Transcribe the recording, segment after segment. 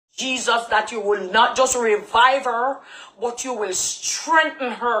Jesus, that you will not just revive her, but you will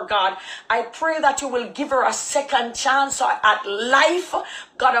strengthen her, God. I pray that you will give her a second chance at life,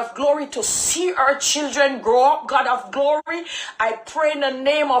 God of glory, to see her children grow up, God of glory. I pray in the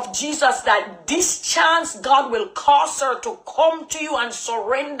name of Jesus that this chance, God, will cause her to come to you and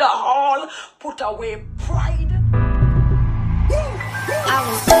surrender all, put away pride. I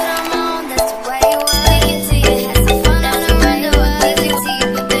was good on my own, that's the way it was. Take it to your head, so fun, that's the way it was. Give it to you,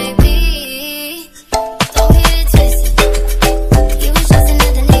 but baby, don't get it twisted. You was just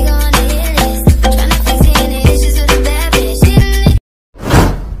another nigga on the hit list, tryna fix any issues with a bad bitch.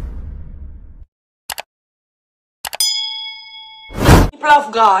 People of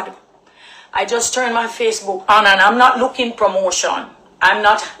God, I just turned my Facebook on and I'm not looking promotion. I'm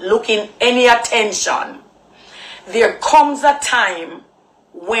not looking any attention. There comes a time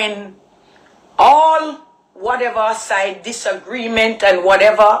when all whatever side disagreement and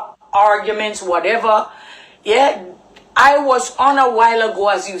whatever arguments, whatever, yeah, I was on a while ago,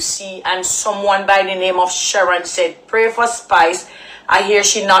 as you see, and someone by the name of Sharon said, pray for Spice. I hear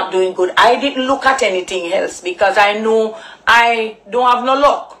she not doing good. I didn't look at anything else because I know I don't have no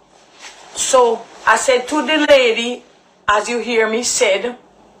luck. So I said to the lady, as you hear me said,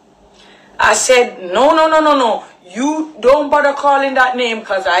 I said, no. You don't bother calling that name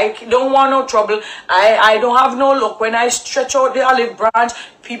because I don't want no trouble. I don't have no luck. When I stretch out the olive branch,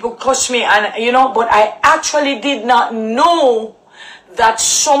 people cuss me. And, you know, but I actually did not know that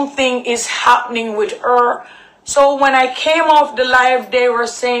something is happening with her. So when I came off the live, they were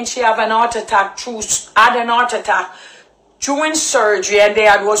saying she had an heart attack during surgery, and they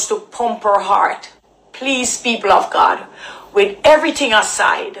had was to pump her heart. Please, people of God, with everything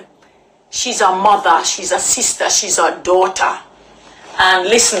aside, she's a mother, she's a sister, she's a daughter. And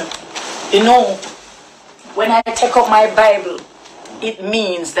listen, you know, when I take up my Bible, it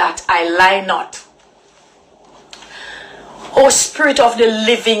means that I lie not. O Spirit of the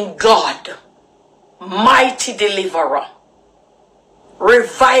living God, mighty deliverer,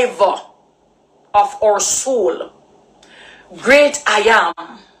 reviver of our soul, great I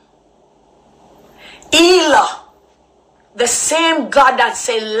am, healer, the same God that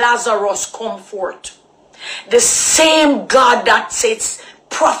said Lazarus come forth. The same God that says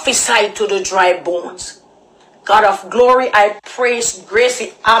prophesy to the dry bones. God of glory, I praise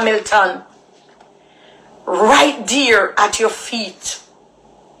Gracie Hamilton right there at your feet.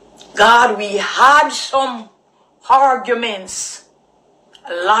 God, we had some arguments,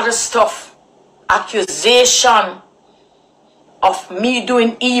 a lot of stuff, accusation of me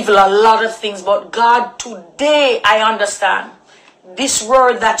doing evil, a lot of things. But God, today I understand this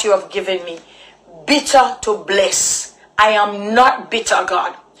word that you have given me, bitter to bless. I am not bitter,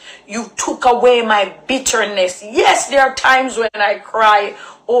 God. You took away my bitterness. Yes, there are times when I cry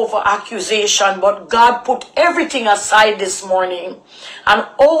over accusation, but God put everything aside this morning. And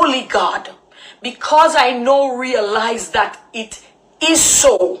holy God, because I now realize that it is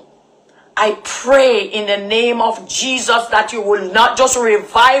so, I pray in the name of Jesus that you will not just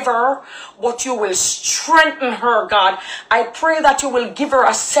revive her, but you will strengthen her, God. I pray that you will give her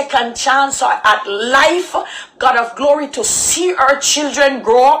a second chance at life, God of glory, to see her children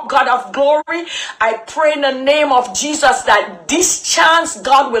grow up, God of glory. I pray in the name of Jesus that this chance,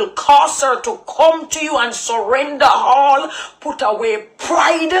 God, will cause her to come to you and surrender all, put away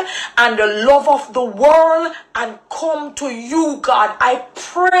pride and the love of the world and come to you, God. I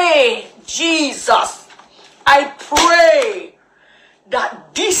pray, Jesus, I pray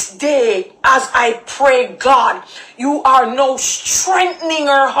that this day, as I pray, God, you are now strengthening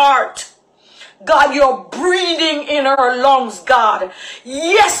her heart. God, you're breathing in her lungs, God.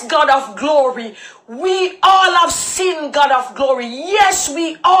 Yes, God of glory. We all have sinned, God of glory. Yes,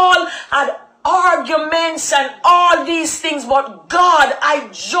 we all had arguments and all these things. But God, I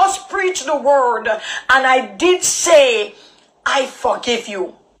just preached the word and I did say, I forgive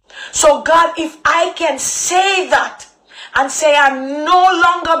you. So God, if I can say that and say I'm no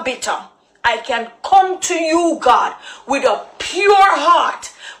longer bitter, I can come to you, God, with a pure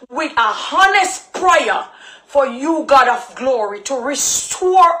heart, with a honest prayer for you, God of glory, to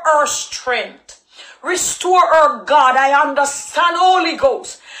restore our strength. Restore our God. I understand, Holy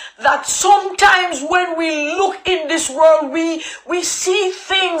Ghost, that sometimes when we look in this world, we see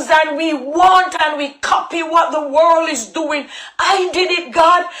things and we want and we copy what the world is doing. I did it,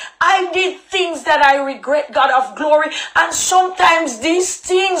 God. I did things that I regret, God of glory. And sometimes these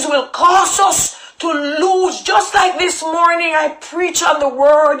things will cause us to lose. Just like this morning, I preach on the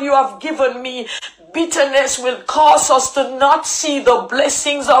word you have given me. Bitterness will cause us to not see the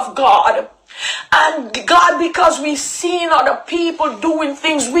blessings of God. And God, because we've seen other people doing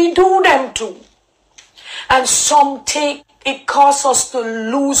things, we do them too. And it causes us to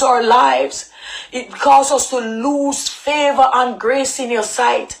lose our lives. It causes us to lose favor and grace in your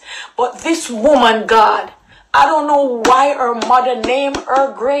sight. But this woman, God, I don't know why her mother named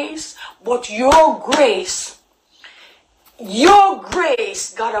her Grace, but your grace,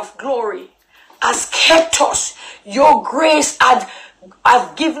 God of glory, has kept us. Your grace has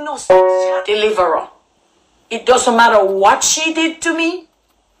given us a deliverer. It doesn't matter what she did to me.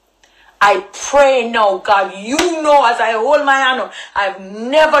 I pray now, God, you know, as I hold my hand up, I've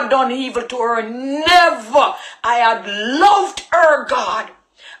never done evil to her. Never. I had loved her, God.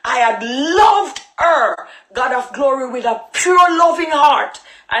 I had loved her, God of glory, with a pure loving heart.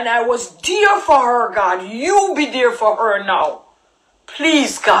 And I was dear for her, God. You be dear for her now.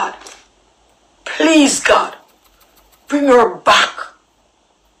 Please, God. Please, God. Bring her back.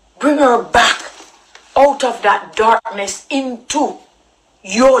 Bring her back out of that darkness into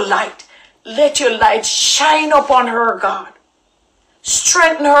your light. Let your light shine upon her, God.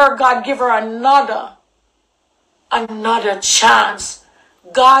 Strengthen her, God. Give her another chance.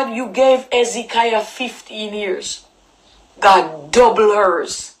 God, you gave Ezekiah 15 years. God, double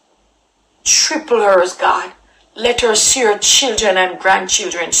hers. Triple hers, God. Let her see her children and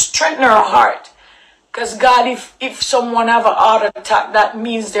grandchildren. Strengthen her heart. Because, God, if someone have a heart attack, that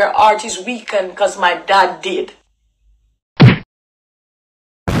means their heart is weakened because my dad did.